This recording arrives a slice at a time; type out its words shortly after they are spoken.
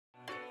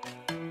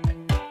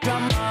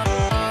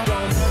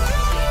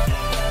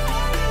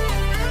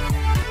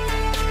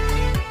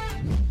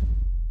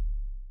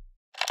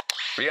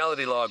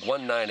Reality log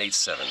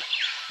 1987.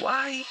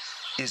 Why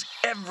is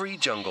every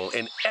jungle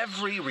in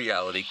every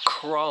reality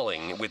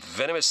crawling with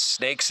venomous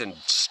snakes and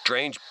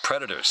strange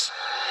predators?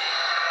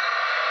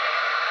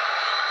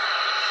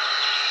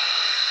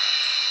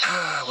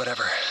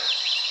 Whatever.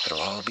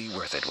 It'll all be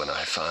worth it when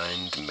I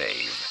find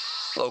Mave.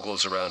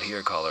 Locals around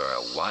here call her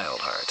a wild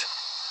heart.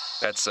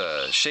 That's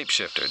a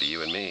shapeshifter to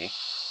you and me.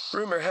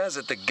 Rumor has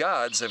it the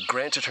gods have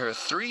granted her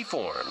 3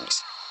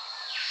 forms.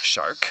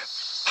 Shark,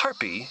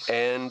 harpy,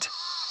 and...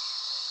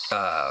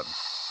 oh,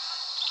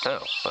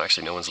 well,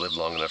 actually no one's lived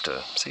long enough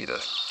to see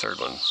the 3rd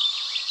one.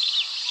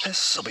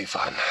 This'll be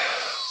fun.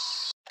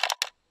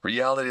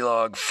 Reality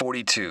log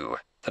 42.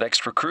 The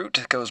next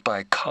recruit goes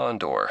by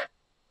Kondor.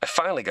 I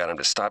finally got him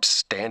to stop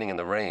standing in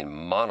the rain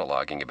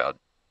monologuing about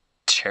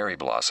cherry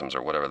blossoms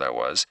or whatever that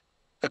was.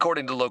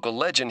 According to local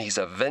legend, he's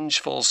a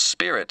vengeful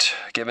spirit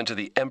given to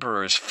the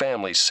Emperor's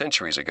family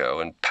centuries ago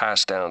and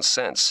passed down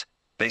since.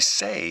 They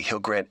say he'll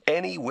grant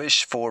any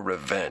wish for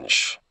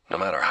revenge, no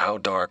matter how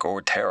dark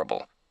or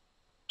terrible.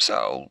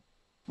 So,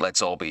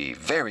 let's all be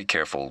very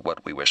careful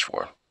what we wish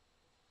for.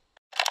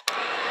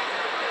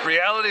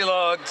 Reality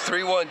log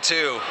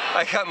 312.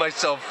 I got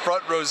myself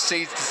front row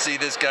seats to see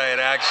this guy in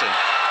action.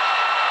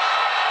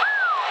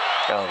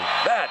 Now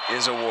that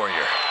is a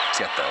warrior. He's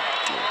got the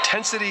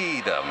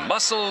intensity, the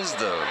muscles,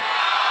 the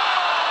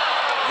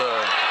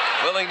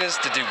willingness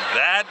to do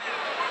that.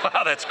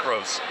 Wow, that's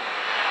gross.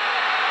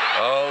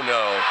 Oh,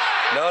 no.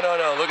 No.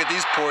 Look at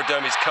these poor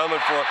dummies coming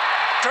for...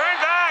 Turn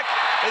back!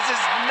 This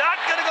is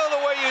not going to go the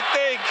way you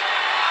think.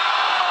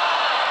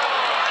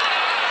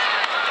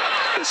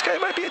 This guy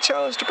might be a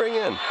challenge to bring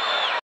in.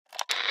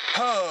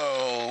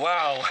 Oh,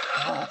 wow.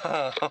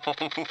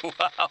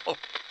 Wow.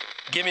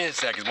 Give me a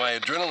sec, because my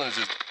adrenaline is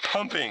just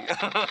pumping.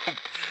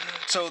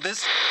 So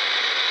this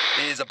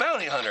is a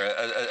bounty hunter,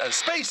 a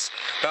space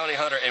bounty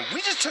hunter, and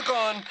we just took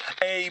on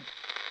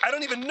I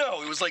don't even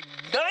know, it was like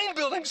 9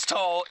 buildings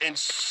tall and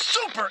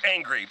super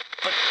angry,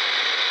 but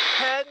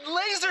had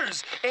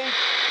lasers, and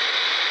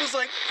it was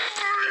like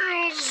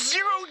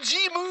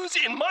 0G moves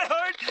in my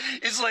heart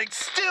is like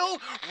still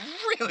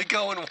really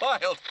going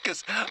wild,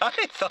 because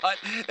I thought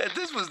that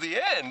this was the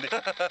end,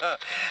 but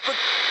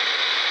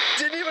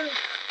didn't even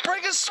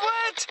break a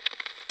sweat.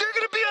 They're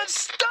gonna be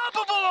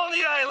unstoppable on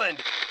the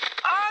island.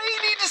 I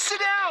need to sit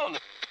down.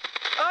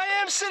 I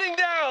am sitting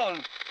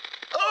down.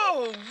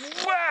 Oh,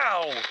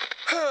 wow.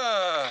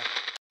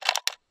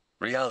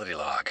 Reality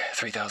log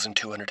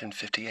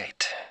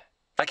 3258.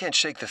 I can't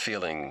shake the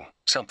feeling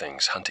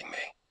something's hunting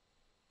me.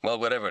 Well,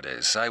 whatever it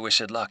is, I wish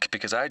it luck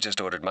because I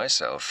just ordered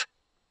myself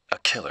a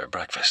killer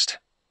breakfast.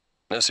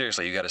 No,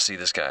 seriously, you gotta see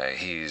this guy.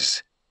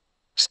 He's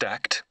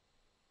stacked.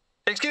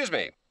 Excuse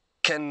me,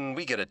 can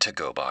we get a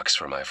to-go box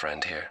for my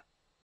friend here?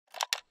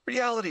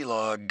 Reality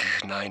log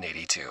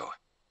 982.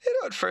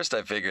 At first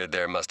I figured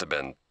there must have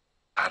been,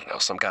 I don't know,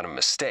 some kind of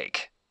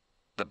mistake.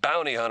 The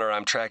bounty hunter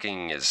I'm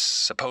tracking is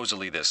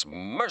supposedly this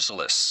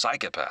merciless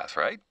psychopath,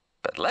 right?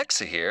 But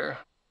Lexa here,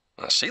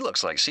 well, she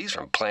looks like she's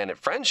from Planet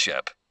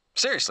Friendship.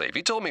 Seriously, if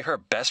you told me her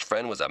best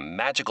friend was a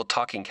magical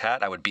talking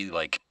cat, I would be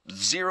like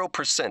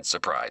 0%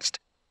 surprised.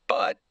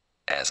 But,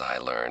 as I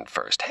learned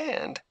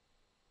firsthand,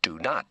 do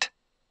not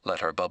let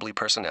her bubbly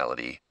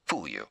personality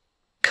fool you.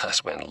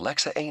 'Cause when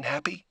Lexa ain't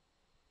happy,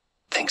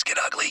 things get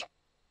ugly.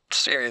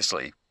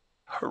 Seriously,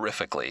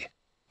 horrifically,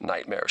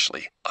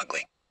 nightmarishly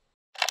ugly.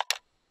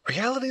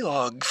 Reality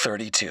log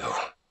 32.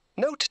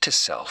 Note to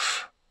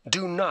self,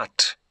 do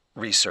not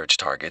research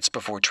targets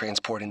before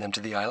transporting them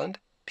to the island,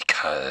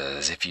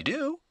 because if you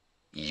do,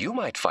 you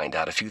might find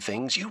out a few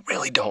things you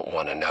really don't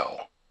want to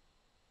know.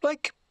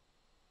 Like,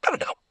 I don't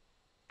know.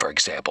 For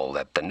example,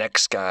 that the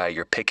next guy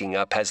you're picking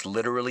up has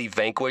literally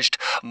vanquished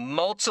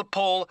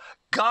multiple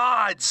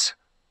gods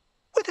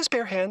with his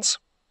bare hands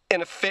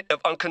in a fit of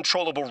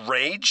uncontrollable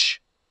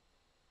rage.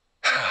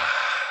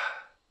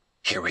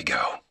 Here we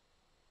go.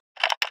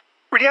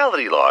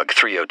 Reality log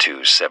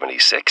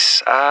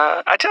 30276.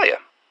 I tell you,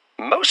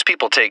 most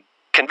people take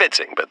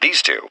convincing, but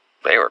these two,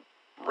 they were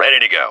ready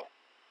to go.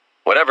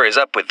 Whatever is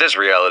up with this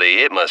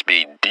reality, it must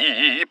be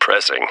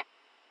depressing.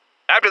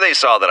 After they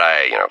saw that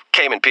I,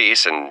 came in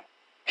peace and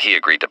he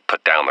agreed to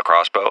put down the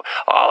crossbow,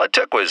 all it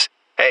took was,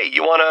 hey,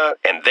 you wanna...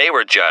 And they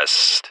were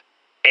just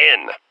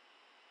in.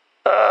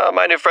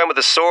 My new friend with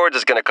the swords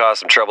is gonna cause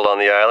some trouble on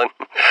the island.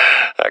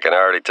 I can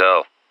already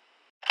tell.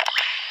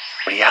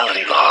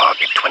 Reality log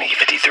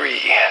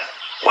 2053,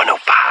 105-28.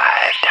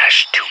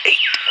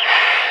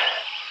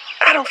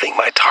 I don't think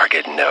my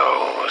target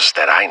knows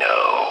that I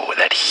know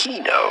that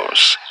he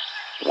knows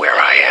where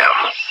I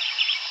am.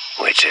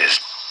 Which is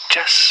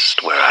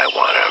just where I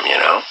want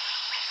him,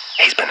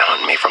 He's been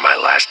hunting me for my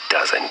last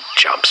dozen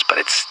jumps, but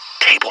it's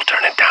table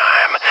turning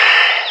time.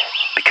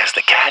 Because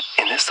the cat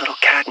in this little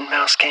cat and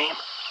mouse game,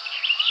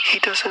 he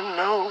doesn't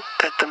know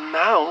that the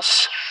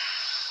mouse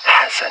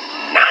has a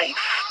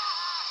knife.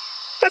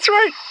 That's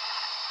right.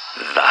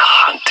 The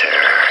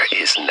hunter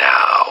is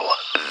now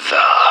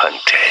the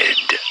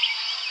hunted.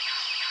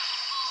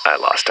 I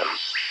lost him.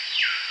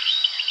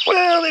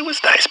 Well, it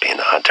was nice being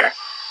the hunter.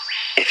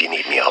 If you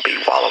need me, I'll be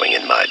wallowing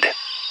in mud.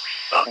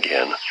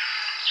 Again.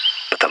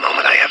 But the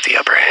moment I have the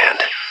upper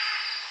hand,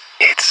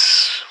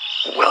 it's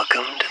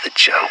welcome to the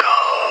jungle.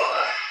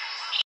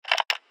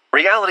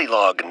 Reality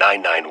log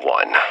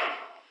 991.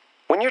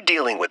 When you're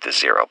dealing with the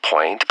 0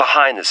 point,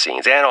 behind the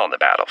scenes and on the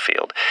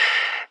battlefield,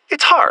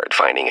 it's hard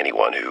finding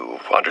anyone who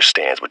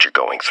understands what you're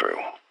going through.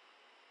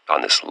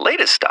 On this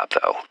latest stop,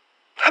 though,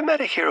 I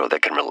met a hero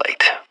that can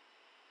relate.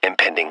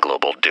 Impending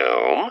global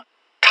doom,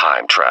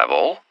 time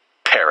travel,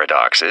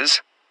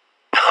 paradoxes.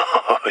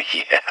 Oh,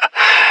 yeah.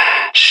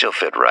 She'll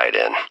fit right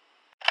in.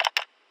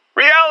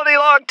 Reality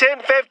log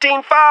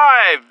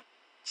 10-15-5.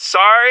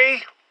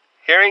 Sorry,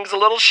 hearing's a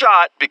little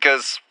shot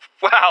because,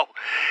 wow,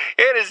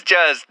 it is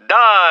just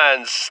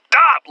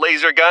non-stop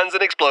laser guns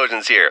and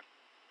explosions here.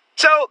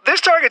 So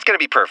this target's going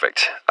to be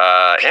perfect.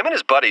 Him and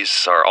his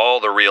buddies are all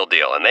the real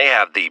deal, and they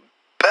have the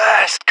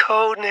best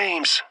code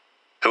names.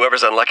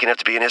 Whoever's unlucky enough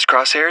to be in his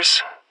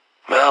crosshairs,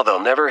 well, they'll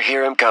never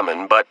hear him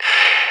coming, but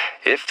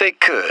if they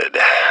could,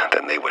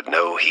 then they would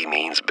know he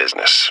means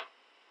business.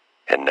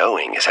 And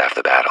knowing is half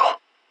the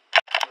battle.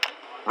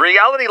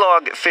 Reality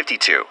log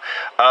 52.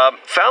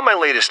 Found my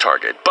latest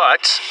target,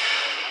 but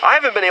I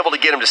haven't been able to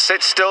get him to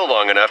sit still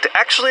long enough to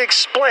actually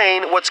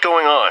explain what's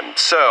going on.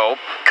 So,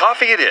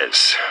 coffee it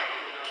is.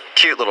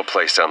 Cute little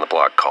place down the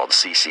block called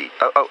CC.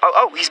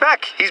 Oh, he's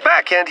back. He's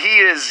back, and he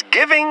is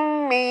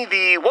giving me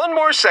the one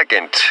more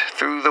second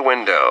through the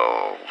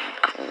window.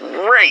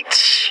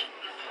 Great.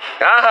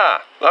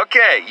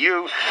 Okay,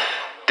 you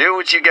do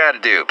what you gotta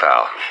do,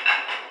 pal.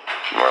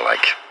 More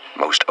like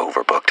most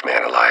overbooked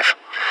man alive.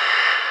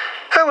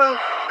 Oh well,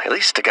 at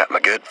least I got my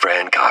good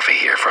friend Coffee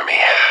here for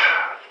me.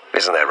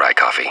 Isn't that right,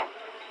 Coffee?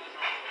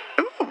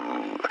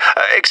 Ooh.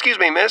 Excuse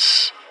me,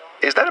 miss.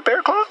 Is that a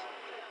bear claw?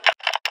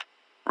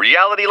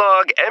 Reality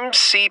log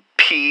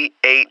MCP-82.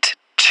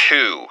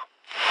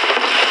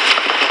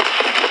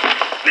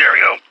 There we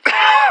go.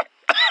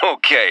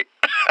 Okay,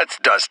 that's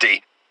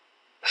dusty.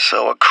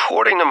 So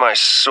according to my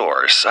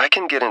source, I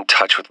can get in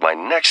touch with my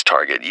next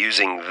target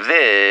using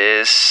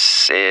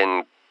this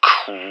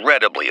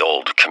incredibly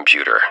old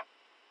computer.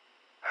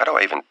 How do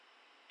I even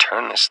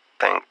turn this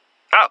thing?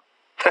 Oh,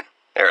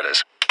 there it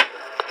is.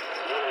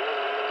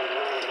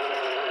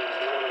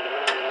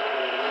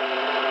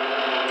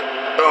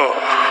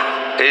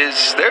 Oh,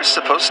 is there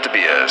supposed to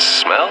be a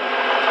smell?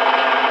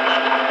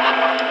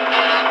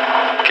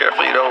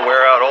 Careful you don't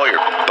wear out all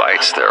your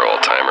bites there,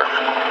 old-timer.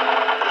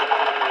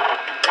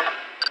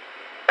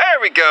 There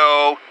we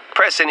go.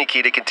 Press any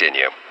key to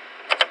continue.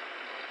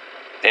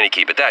 Any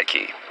key but that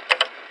key.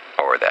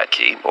 Or that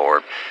key,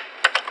 or...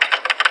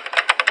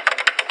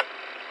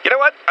 You know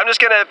what? I'm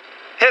just gonna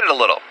hit it a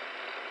little.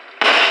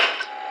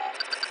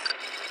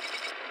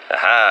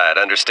 Aha, it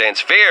understands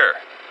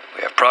fear.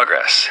 We have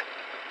progress.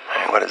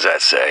 What does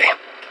that say?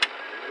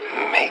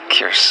 Make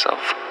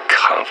yourself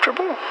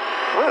comfortable?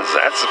 What is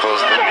that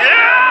supposed to mean?